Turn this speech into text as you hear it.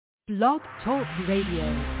Blog Talk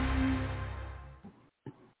Radio.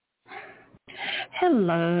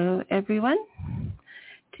 Hello, everyone.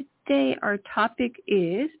 Today our topic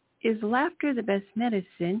is laughter the best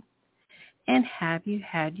medicine? And have you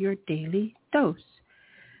had your daily dose?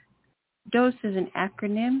 DOSE is an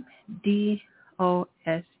acronym,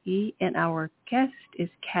 D.O.S.E, and our guest is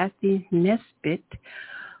Kathy Nesbitt,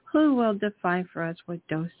 who will define for us what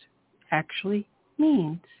DOSE actually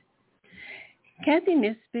means. Kathy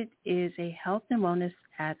Nesbitt is a health and wellness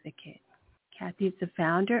advocate. Kathy is the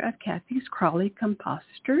founder of Kathy's Crawley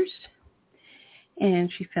Composters,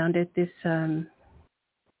 and she founded this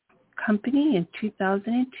company in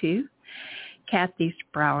 2002, Kathy's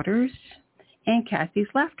Sprouters, and Kathy's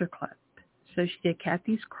Laughter Club. So she did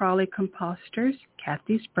Kathy's Crawley Composters,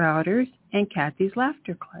 Kathy's Sprouters, and Kathy's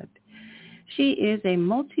Laughter Club. She is a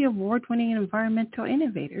multi-award-winning environmental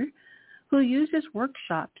innovator who uses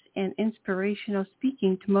workshops and inspirational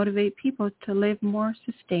speaking to motivate people to live more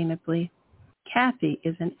sustainably. Kathy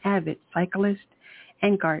is an avid cyclist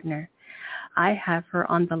and gardener. I have her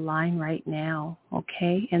on the line right now,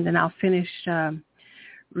 okay? And then I'll finish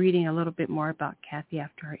reading a little bit more about Kathy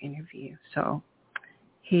after our interview. So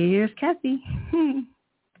here's Kathy.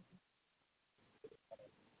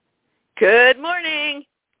 Good morning.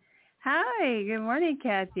 Hi, good morning,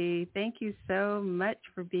 Kathy. Thank you so much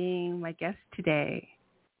for being my guest today.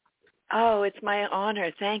 Oh, it's my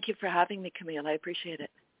honor. Thank you for having me, Camille. I appreciate it.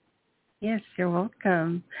 Yes, you're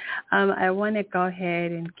welcome. I want to go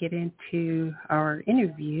ahead and get into our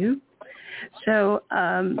interview. So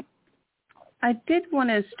I did want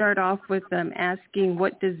to start off with asking,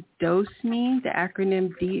 what does DOSE mean, the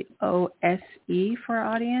acronym D-O-S-E for our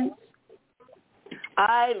audience?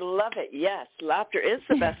 I love it. Yes, laughter is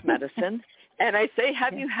the best medicine. And I say,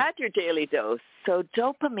 have you had your daily dose? So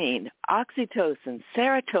dopamine, oxytocin,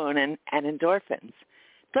 serotonin, and endorphins.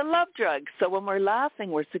 The love drugs. So when we're laughing,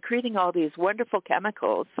 we're secreting all these wonderful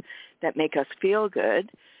chemicals that make us feel good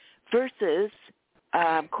versus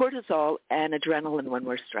cortisol and adrenaline when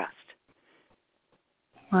we're stressed.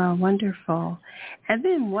 Wow, wonderful. And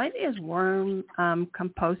then what is worm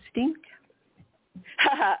composting?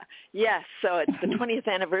 Yes, so it's the 20th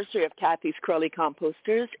anniversary of Kathy's Crawley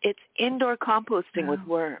Composters. It's indoor composting with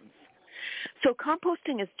worms. So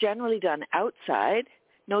composting is generally done outside.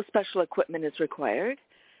 No special equipment is required.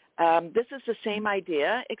 This is the same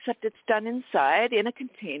idea, except it's done inside in a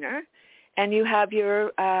container, and you have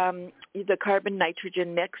your the carbon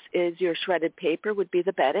nitrogen mix is your shredded paper would be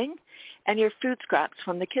the bedding, and your food scraps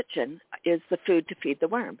from the kitchen is the food to feed the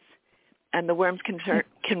worms. And the worms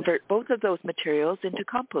convert both of those materials into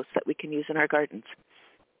compost that we can use in our gardens.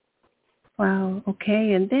 Wow,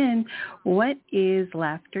 okay. And then what is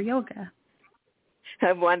laughter yoga?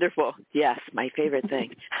 Wonderful. Yes, my favorite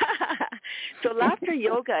thing. So laughter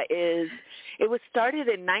yoga it was started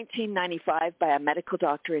in 1995 by a medical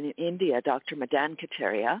doctor in India, Dr. Madan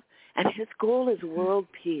Kataria, and his goal is world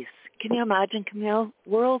peace. Can you imagine, Camille?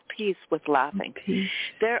 World peace with laughing.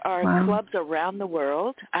 There are clubs around the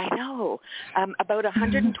world. I know. About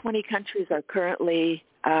 120 countries are currently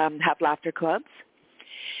have laughter clubs.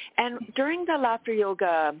 And during the laughter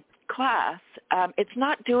yoga class, it's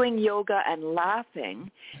not doing yoga and laughing.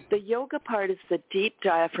 The yoga part is the deep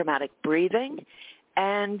diaphragmatic breathing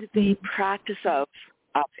and the practice of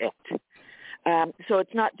it. So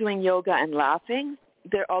it's not doing yoga and laughing,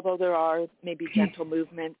 although there are maybe gentle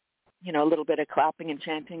movement, a little bit of clapping and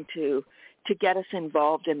chanting to get us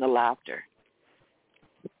involved in the laughter.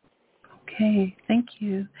 Okay, thank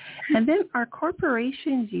you. And then are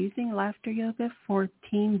corporations using laughter yoga for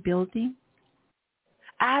team building?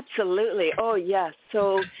 Absolutely. Oh, yes.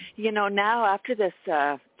 So, now after this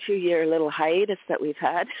 2-year little hiatus that we've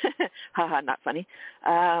had, haha, not funny,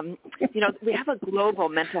 we have a global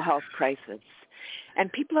mental health crisis.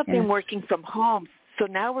 And people have been working from home. So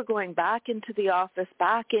now we're going back into the office,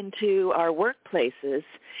 back into our workplaces.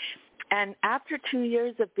 And after 2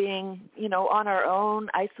 years of being, on our own,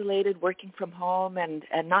 isolated, working from home and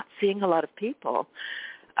not seeing a lot of people,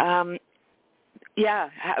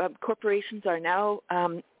 corporations are now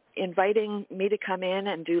inviting me to come in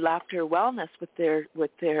and do laughter wellness with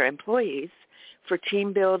their employees for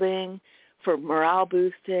team building, for morale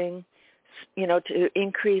boosting, to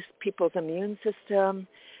increase people's immune system.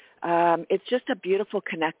 It's just a beautiful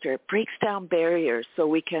connector. It breaks down barriers so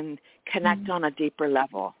we can connect on a deeper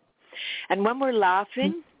level. And when we're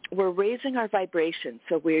laughing, we're raising our vibration.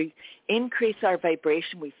 So we increase our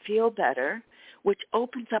vibration. We feel better, which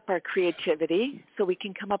opens up our creativity so we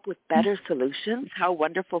can come up with better solutions. How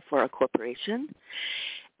wonderful for a corporation.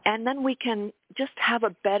 And then we can just have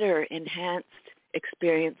a better enhanced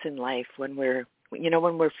experience in life when we're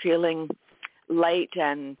when we're feeling light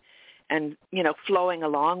and flowing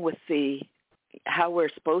along with how we're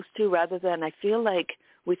supposed to, rather than, I feel like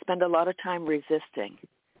we spend a lot of time resisting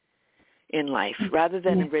in life rather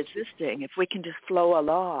than resisting, if we can just flow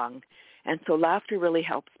along. And so laughter really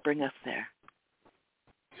helps bring us there.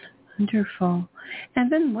 Wonderful. And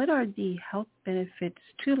then what are the health benefits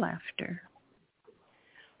to laughter?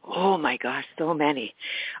 Oh, my gosh, so many.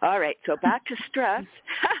 All right, so back to stress.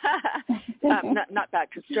 Not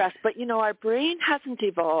back to stress, but, our brain hasn't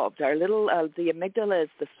evolved. Our the amygdala is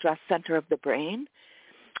the stress center of the brain.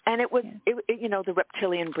 And it was, the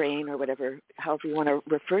reptilian brain or whatever, however you want to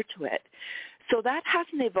refer to it. So that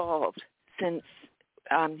hasn't evolved since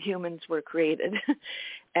humans were created.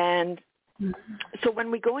 And so when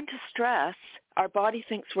we go into stress, our body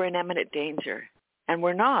thinks we're in imminent danger, and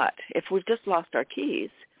we're not. If we've just lost our keys,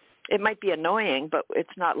 it might be annoying, but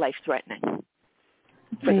it's not life-threatening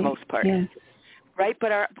for the most part. Yes. Right?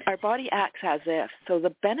 But our body acts as if. So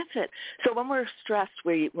the benefit, so when we're stressed,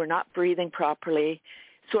 we're not breathing properly.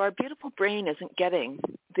 So our beautiful brain isn't getting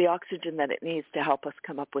the oxygen that it needs to help us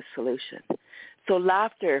come up with solutions. So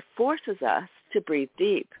laughter forces us to breathe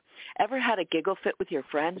deep. Ever had a giggle fit with your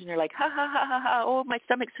friends and you're like, ha, ha, ha, ha, ha, oh, my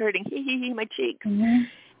stomach's hurting, hee, hee, hee, my cheeks.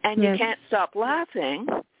 And you can't stop laughing.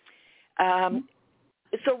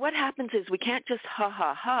 So what happens is we can't just ha,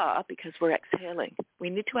 ha, ha because we're exhaling. We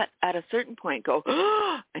need to, at a certain point, go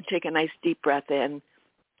and take a nice deep breath in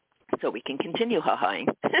so we can continue ha-haing.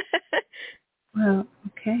 Well,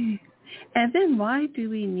 okay. And then why do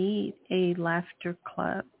we need a laughter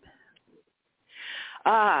club?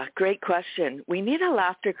 Great question. We need a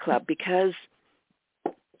laughter club because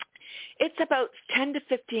it's about 10 to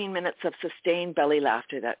 15 minutes of sustained belly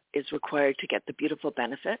laughter that is required to get the beautiful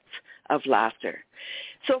benefits of laughter.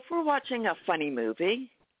 So if we're watching a funny movie,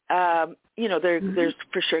 there's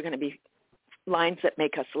for sure going to be lines that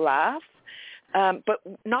make us laugh, but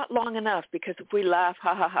not long enough, because if we laugh,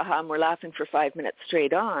 ha, ha, ha, ha, and we're laughing for 5 minutes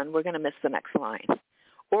straight on, we're going to miss the next line.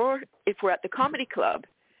 Or if we're at the comedy club,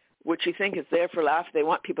 which you think is there for laugh, they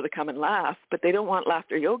want people to come and laugh, but they don't want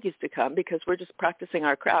laughter yogis to come because we're just practicing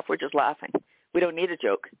our craft. We're just laughing. We don't need a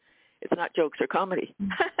joke. It's not jokes or comedy.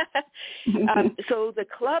 So the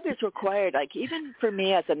club is required. Like even for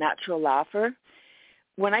me as a natural laugher,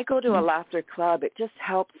 when I go to a laughter club, it just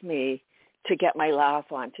helps me to get my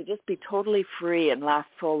laugh on, to just be totally free and laugh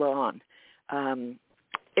full on.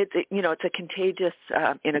 It's a contagious,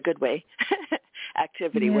 in a good way,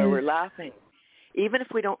 activity where we're laughing, even if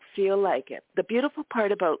we don't feel like it. The beautiful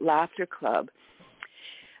part about Laughter Club,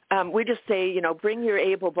 we just say, bring your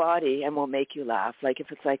able body and we'll make you laugh. Like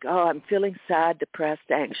if it's like, oh, I'm feeling sad,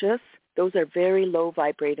 depressed, anxious, those are very low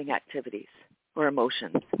vibrating activities or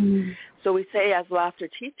emotions. So we say as laughter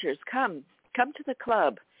teachers, come to the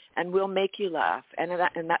club and we'll make you laugh. And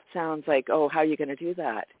that sounds like, oh, how are you going to do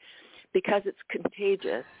that? Because it's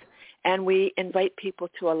contagious. And we invite people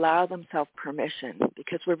to allow themselves permission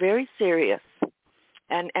because we're very serious.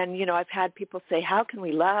 And I've had people say, how can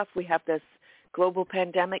we laugh? We have this global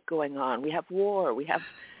pandemic going on. We have war. We have,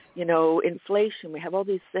 inflation. We have all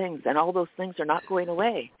these things, and all those things are not going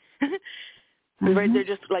away. They're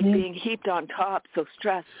just like being heaped on top. So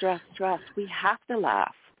stress. We have to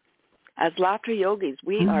laugh. As laughter yogis,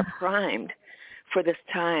 we are primed for this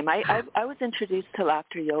time. I was introduced to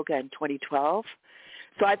laughter yoga in 2012.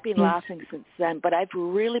 So I've been laughing since then, but I've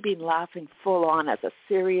really been laughing full on as a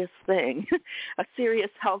serious thing, a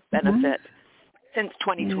serious health benefit since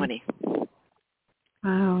 2020.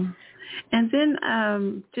 Wow. And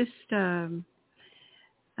then just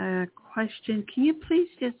a question. Can you please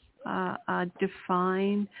just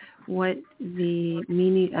define what the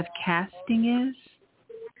meaning of casting is?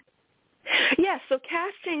 Yes, so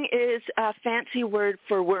casting is a fancy word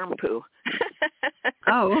for worm poo.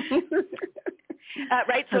 Oh.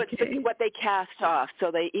 Right, so it's what they cast off.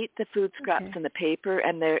 So they eat the food scraps and the paper,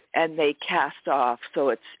 and they cast off. So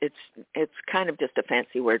it's kind of just a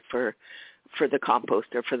fancy word for the compost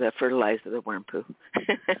or for the fertilizer, the worm poo.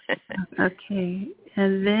 Okay,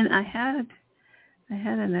 and then I had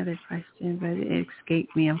another question, but it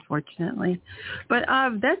escaped me, unfortunately. But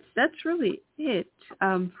that's really it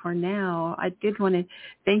for now. I did want to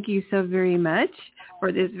thank you so very much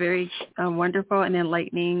for this very wonderful and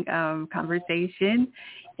enlightening conversation.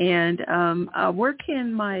 And where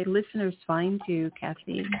can my listeners find you,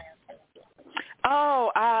 Kathy? Oh,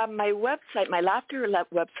 my website, my laughter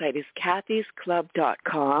website is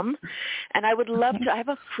kathysclub.com. And I would love to, I have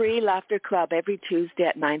a free laughter club every Tuesday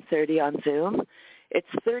at 9:30 on Zoom. It's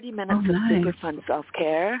 30 minutes of super fun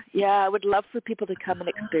self-care. Yeah, I would love for people to come and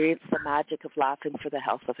experience the magic of laughing for the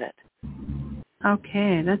health of it.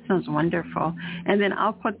 Okay, that sounds wonderful. And then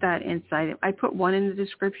I'll put that inside. I put one in the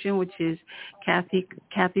description, which is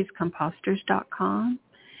kathyscomposters.com.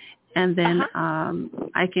 And then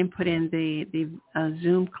I can put in the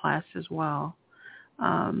Zoom class as well,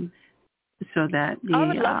 so that the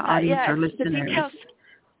audience or listeners.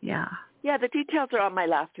 Yeah, the details are on my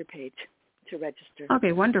Laughter page to register.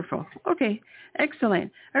 Okay, wonderful. Okay,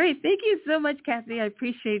 excellent. All right, thank you so much, Kathy. I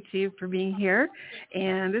appreciate you for being here.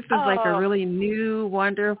 And this is like a really new,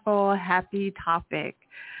 wonderful, happy topic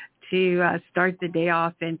to start the day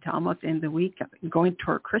off and to almost end the week going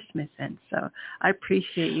toward Christmas. And so I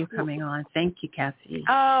appreciate you coming on. Thank you, Kathy.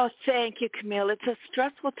 Oh, thank you, Camille. It's a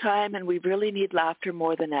stressful time, and we really need laughter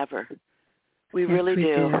more than ever. We really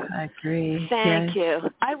do. I agree. Thank you.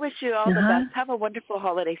 I wish you all the best. Have a wonderful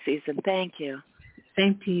holiday season. Thank you.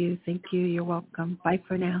 Same to you. Thank you. You're welcome. Bye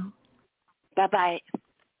for now. Bye-bye.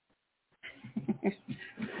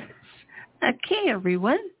 Okay,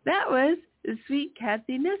 everyone. That was the sweet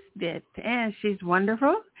Kathy Nesbitt, and she's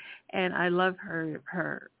wonderful, and I love her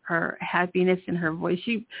happiness in her voice.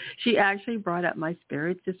 She actually brought up my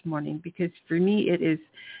spirits this morning, because for me it is,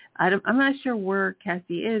 I'm not sure where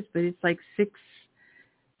Kathy is, but it's like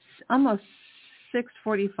almost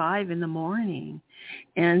 6:45 in the morning,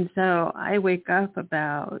 and so I wake up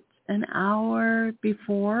about an hour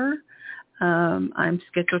before I'm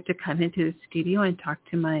scheduled to come into the studio and talk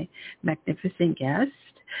to my magnificent guest.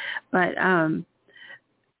 But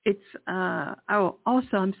it's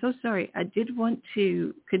also, I'm so sorry. I did want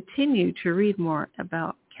to continue to read more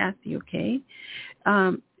about Kathy, okay?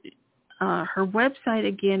 Her website,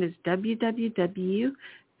 again, is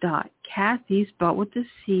www.Kathy's, spelled with a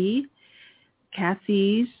C,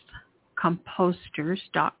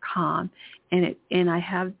 kathyscomposters.com. And I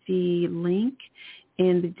have the link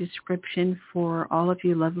in the description for all of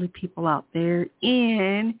you lovely people out there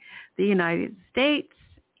in the United States,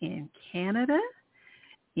 in Canada,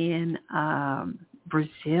 in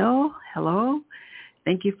Brazil. Hello.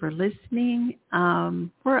 Thank you for listening.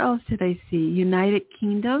 Where else did I see? United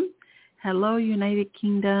Kingdom. Hello, United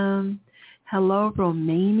Kingdom. Hello,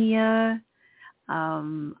 Romania.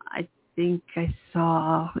 I think I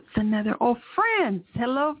saw, what's another? Oh, France.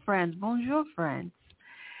 Hello, France. Bonjour, France.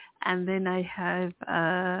 And then I have,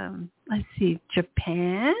 let's see,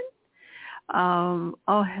 Japan.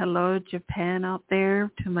 Hello, Japan out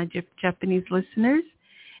there to my Japanese listeners.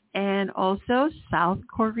 And also South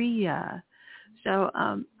Korea. So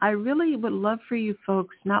I really would love for you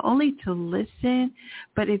folks not only to listen,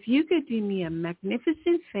 but if you could do me a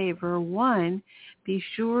magnificent favor, one, be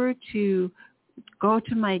sure to go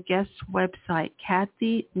to my guest's website,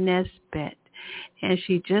 Kathy Nesbitt. And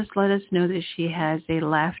she just let us know that she has a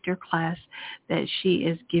laughter class that she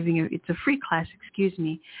is giving you. It's a free class,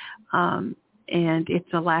 and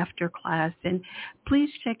it's a laughter class. And please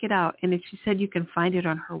check it out. And if she said you can find it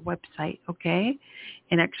on her website, okay?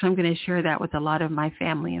 And actually, I'm going to share that with a lot of my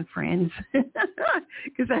family and friends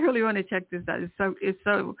because I really want to check this out. It's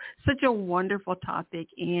such a wonderful topic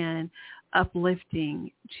and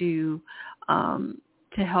uplifting to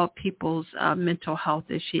help people's mental health,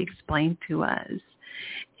 as she explained to us.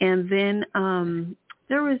 And then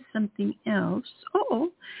there was something else.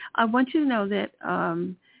 I want you to know that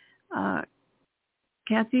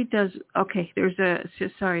Kathy does,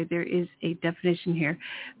 there is a definition here.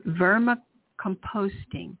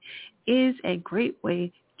 Vermicomposting is a great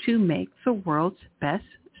way to make the world's best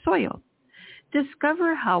soil.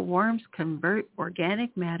 Discover how worms convert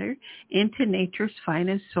organic matter into nature's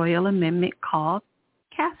finest soil amendment called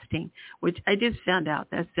casting, which I just found out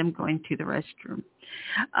that's them going to the restroom.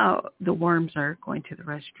 The worms are going to the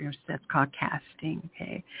restrooms. That's called casting,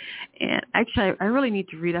 okay? And actually, I really need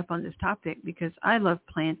to read up on this topic because I love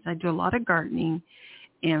plants. I do a lot of gardening.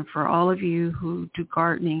 And for all of you who do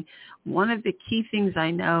gardening, one of the key things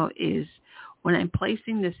I know is when I'm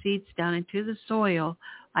placing the seeds down into the soil,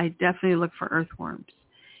 I definitely look for earthworms.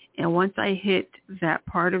 And once I hit that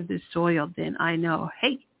part of the soil, then I know,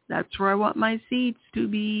 hey, that's where I want my seeds to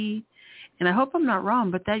be. And I hope I'm not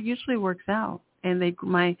wrong, but that usually works out. And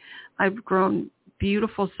I've grown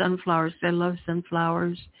beautiful sunflowers. I love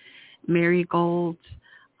sunflowers, marigolds.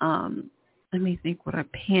 Let me think, what are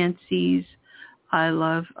pansies? I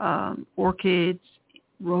love orchids,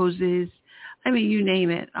 roses. I mean, you name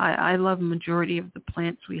it. I love the majority of the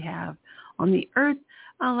plants we have on the earth,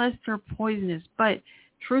 unless they're poisonous. But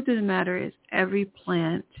truth of the matter is every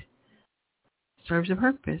plant serves a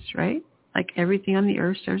purpose, right? Like everything on the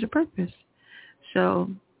earth serves a purpose. So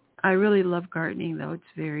I really love gardening, though. It's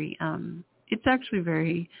very, it's actually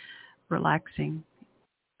very relaxing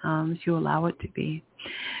if you allow it to be.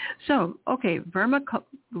 So, okay,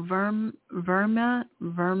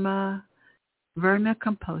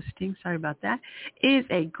 vermicomposting, sorry about that, is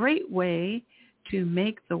a great way to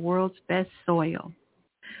make the world's best soil.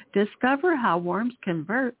 Discover how worms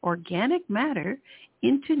convert organic matter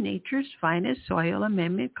into nature's finest soil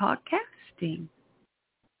amendment called casting.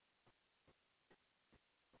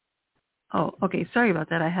 Oh, okay, sorry about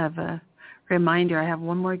that. I have a reminder. I have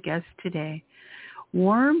one more guest today.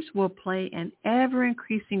 Worms will play an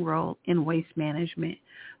ever-increasing role in waste management,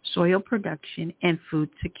 soil production, and food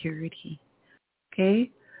security. Okay,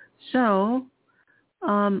 so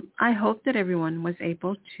I hope that everyone was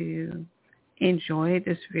able to enjoy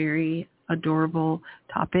this very adorable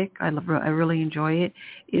topic. I really enjoy it.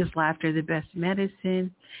 Is laughter the best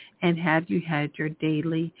medicine? And have you had your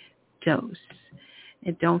daily dose?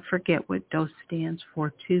 And don't forget what DOSE stands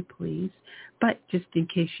for too, please. But just in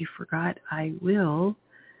case you forgot, I will.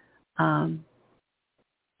 I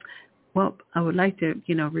would like to,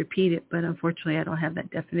 repeat it, but unfortunately I don't have that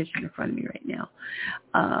definition in front of me right now.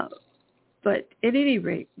 But at any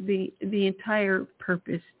rate, the entire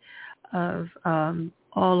purpose of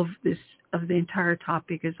all of this, of the entire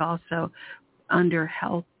topic, is also under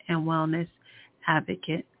health and wellness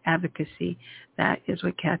advocacy. That is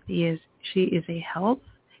what Kathy is. She is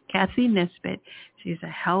Kathy Nesbitt. She's a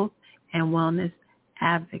health and wellness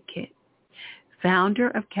advocate. Founder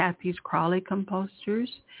of Kathy's Crawley Composters.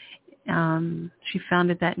 She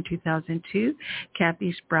founded that in 2002.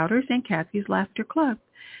 Kathy's Sprouters and Kathy's Laughter Club.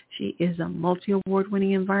 She is a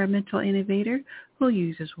multi-award-winning environmental innovator who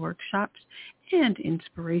uses workshops and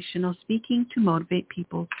inspirational speaking to motivate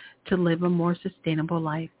people to live a more sustainable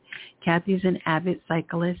life. Kathy is an avid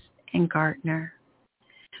cyclist and gardener.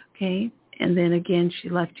 Okay, and then again, she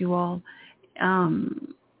left you all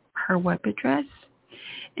her web address.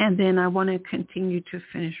 And then I want to continue to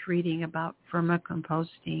finish reading about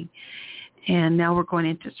vermicomposting. And now we're going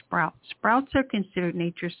into sprouts. Sprouts are considered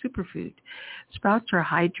nature's superfood. Sprouts are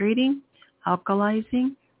hydrating,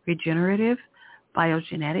 alkalizing, regenerative,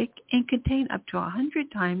 biogenetic, and contain up to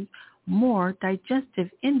 100 times more digestive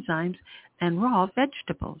enzymes than raw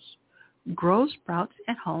vegetables. Grow sprouts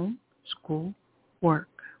at home, school, work.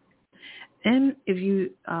 And if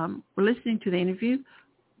you were listening to the interview,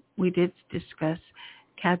 we did discuss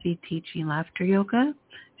Kathy teaching laughter yoga.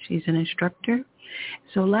 She's an instructor.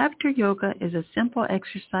 So laughter yoga is a simple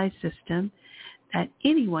exercise system that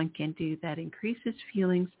anyone can do that increases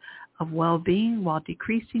feelings of well-being while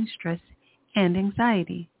decreasing stress and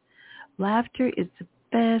anxiety. Laughter is the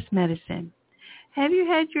best medicine. Have you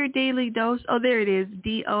had your daily dose? Oh, there it is.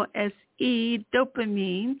 D.O.S.E,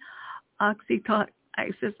 dopamine, oxytocin,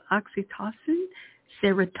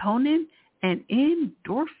 serotonin, and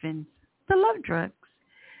endorphins, the love drugs.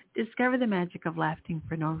 Discover the magic of laughing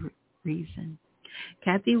for no reason.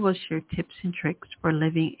 Kathy will share tips and tricks for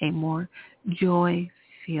living a more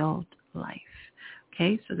joy-filled life.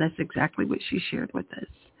 Okay, so that's exactly what she shared with us.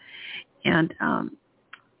 And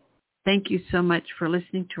thank you so much for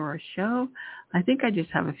listening to our show. I think I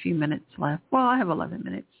just have a few minutes left. Well, I have 11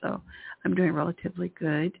 minutes, so I'm doing relatively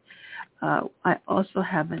good. I also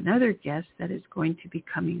have another guest that is going to be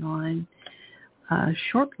coming on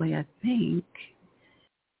shortly, I think.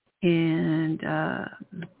 And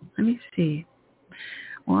let me see.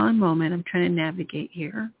 One moment. I'm trying to navigate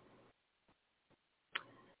here.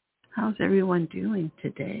 How's everyone doing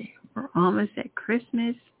today? We're almost at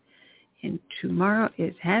Christmas, and tomorrow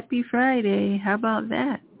is Happy Friday. How about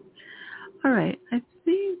that? All right. I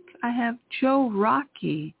think I have Joe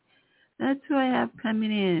Rocky. That's who I have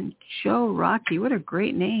coming in. Joe Rocky. What a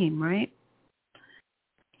great name, right?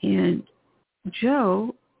 And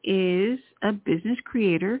Joe is a business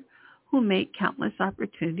creator who make countless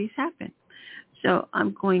opportunities happen. So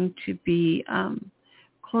I'm going to be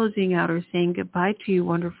closing out or saying goodbye to you,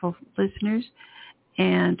 wonderful listeners.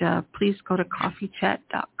 And please go to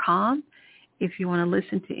coffeechat.com if you want to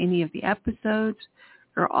listen to any of the episodes.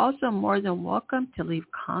 You're also more than welcome to leave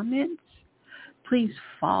comments. Please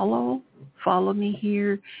follow me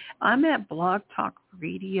here. I'm at Blog Talk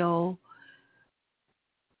Radio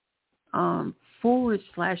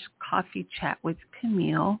 /Coffee Chat with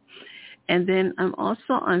Camille. And then I'm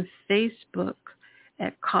also on Facebook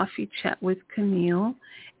at Coffee Chat with Camille.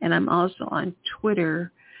 And I'm also on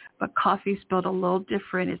Twitter, but coffee spelled a little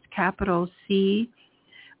different. It's capital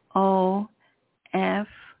COFY,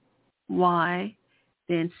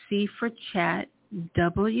 then C for chat,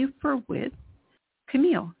 W for with,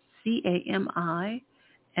 Camille, CAMILLE.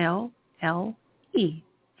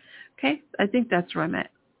 Okay, I think that's where I'm at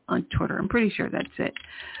on Twitter. I'm pretty sure that's it.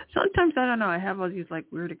 Sometimes, I don't know, I have all these like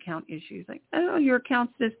weird account issues. Like, oh, your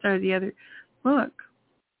account's this or the other. Look,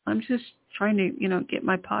 I'm just trying to, get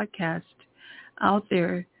my podcast out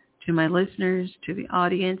there to my listeners, to the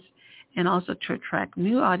audience, and also to attract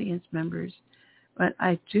new audience members. But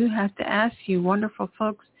I do have to ask you, wonderful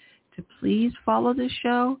folks, to please follow the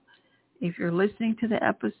show. If you're listening to the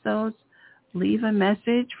episodes, leave a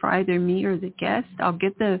message for either me or the guest. I'll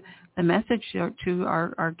get the message to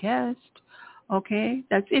our guest. Okay?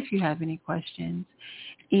 That's if you have any questions.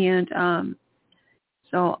 And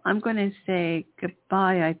so I'm going to say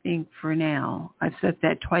goodbye, I think, for now. I've said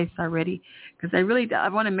that twice already because I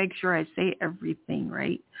want to make sure I say everything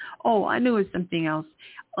right. Oh, I knew it was something else.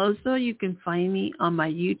 Also, you can find me on my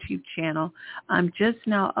YouTube channel. I'm just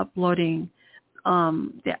now uploading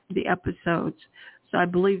the episodes. So I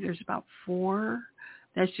believe there's about 4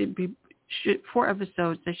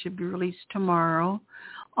 episodes that should be released tomorrow.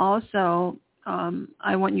 Also,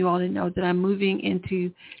 I want you all to know that I'm moving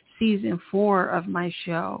into season 4 of my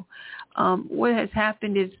show. What has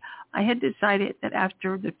happened is I had decided that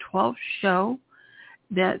after the 12th show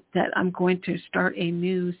that I'm going to start a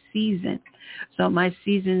new season. So my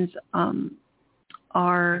seasons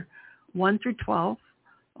are 1 through 12,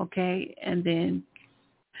 okay, and then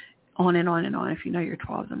on and on and on. If you know your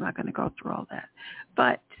 12s, I'm not going to go through all that.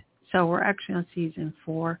 But so we're actually on season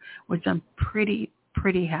 4, which I'm pretty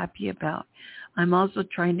happy about. I'm also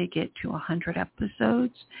trying to get to 100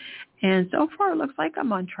 episodes. And so far, it looks like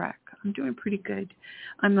I'm on track. I'm doing pretty good.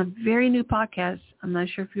 I'm a very new podcast. I'm not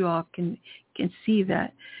sure if you all can see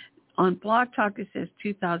that. On Blog Talk, it says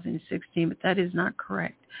 2016, but that is not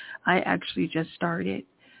correct. I actually just started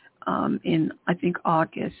in, I think,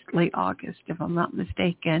 late August, if I'm not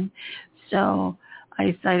mistaken. So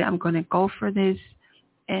I decided I'm going to go for this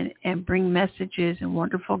and bring messages and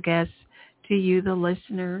wonderful guests to you, the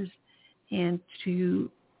listeners, and to,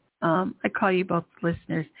 I call you both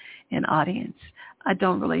listeners and audience. I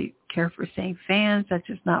don't really care for saying fans. That's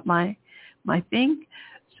just not my thing.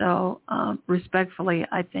 So respectfully,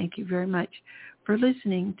 I thank you very much for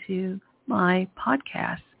listening to my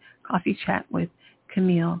podcast, Coffee Chat with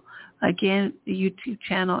Camille. Again, the YouTube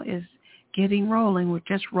channel is getting rolling. We're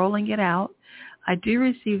just rolling it out. I do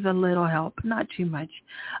receive a little help, not too much.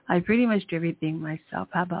 I pretty much do everything myself.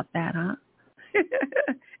 How about that, huh?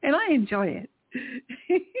 And I enjoy it.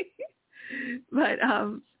 But,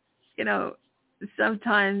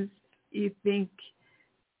 sometimes you think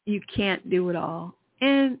you can't do it all.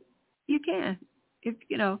 And you can. If,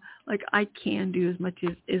 I can do as much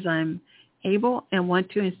as I'm able and want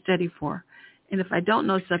to and study for. And if I don't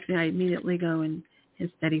know something, I immediately go and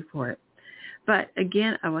study for it. But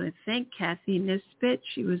again, I want to thank Kathy Nisbet.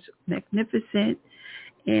 She was magnificent,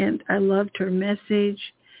 and I loved her message,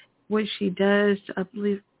 what she does to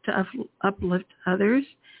uplift others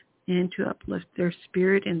and to uplift their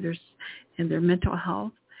spirit and their mental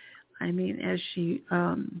health. I mean, as she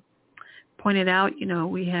pointed out,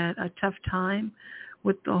 we had a tough time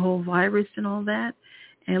with the whole virus and all that,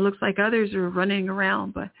 and it looks like others are running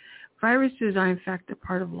around, but viruses are, in fact, a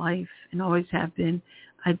part of life and always have been.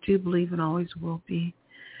 I do believe and always will be.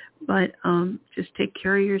 But just take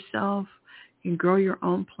care of yourself. You can grow your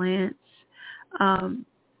own plants,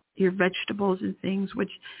 your vegetables and things,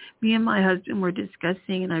 which me and my husband were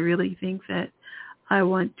discussing, and I really think that I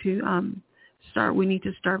want to we need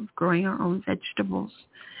to start growing our own vegetables.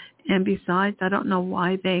 And besides, I don't know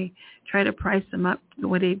why they try to price them up the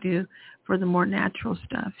way they do for the more natural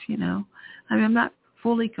stuff, I mean, I'm not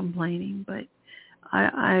fully complaining, but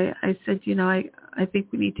I said, I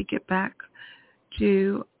think we need to get back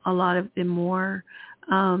to a lot of the more,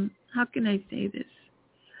 how can I say this?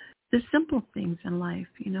 The simple things in life,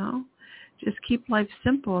 just keep life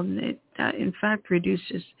simple. And that, in fact,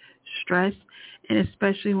 reduces stress, and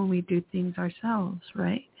especially when we do things ourselves,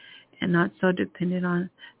 right? And not so dependent on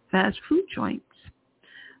fast food joints.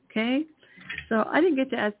 Okay? So I didn't get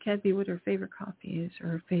to ask Kathy what her favorite coffee is or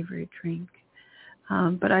her favorite drink.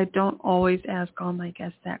 But I don't always ask all my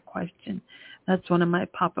guests that question. That's one of my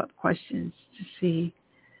pop-up questions to see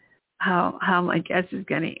how my guest is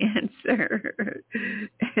going to answer.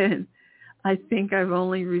 And I think I've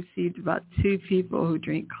only received about 2 people who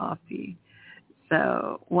drink coffee.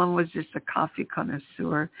 So one was just a coffee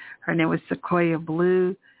connoisseur. Her name was Sequoia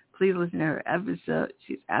Blue. Please listen to her episode.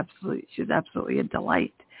 She's absolutely a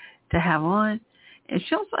delight to have on. And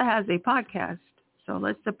she also has a podcast. So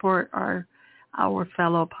let's support our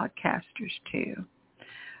fellow podcasters too.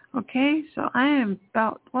 Okay, so I am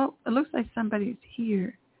it looks like somebody's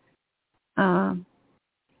here.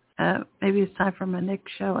 Maybe it's time for my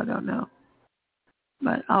next show. I don't know.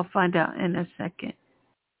 But I'll find out in a second.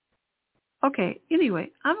 Okay, anyway,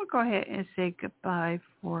 I'm going to go ahead and say goodbye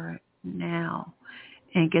for now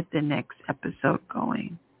and get the next episode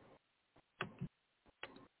going.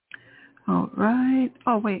 All right.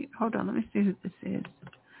 Oh, wait. Hold on. Let me see who this is.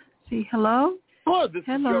 See, hello? Hello, this is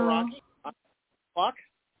Joe Hello. Rocky. Fuck.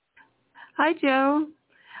 Hi, Joe.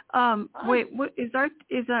 Hi. Wait, what is our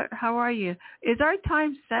how are you? Is our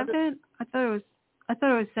time 7? I thought it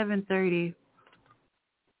was 7:30.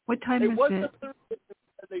 What time is it?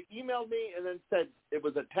 They emailed me and then said it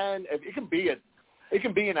was at 10. It can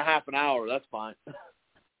be in a half an hour. That's fine.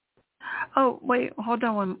 Oh, wait, hold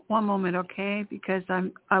on one moment, okay? Because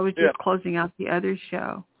I was just closing out the other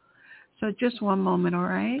show. So just one moment, all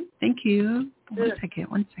right? Thank you. One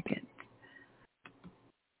second.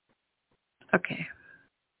 Okay.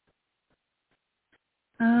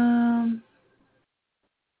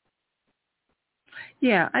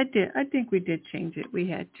 Yeah, I did. I think we did change it. We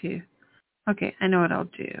had to. Okay, I know what I'll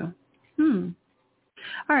do.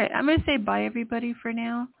 All right, I'm going to say bye, everybody, for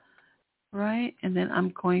now. Right? And then I'm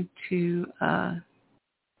going to,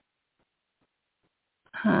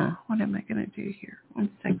 what am I going to do here? 1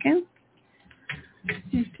 second.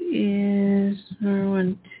 It is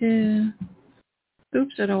 12.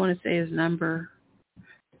 Oops, I don't want to say his number.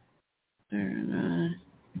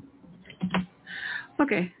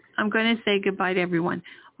 Okay, I'm going to say goodbye to everyone.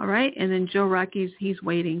 All right, and then Joe Rocky's he's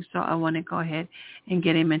waiting, so I want to go ahead and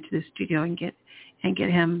get him into the studio and get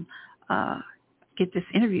him get this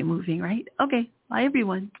interview moving. Right? Okay, bye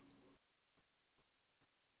everyone.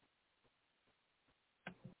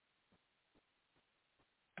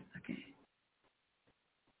 Okay.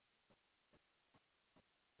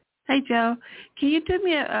 Hey Joe, can you do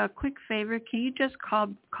me a quick favor? Can you just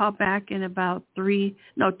call back in about 2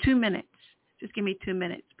 minutes? Just give me 2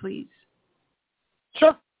 minutes, please.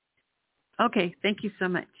 Sure. Okay, thank you so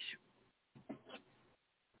much.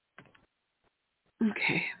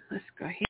 Okay, let's go ahead.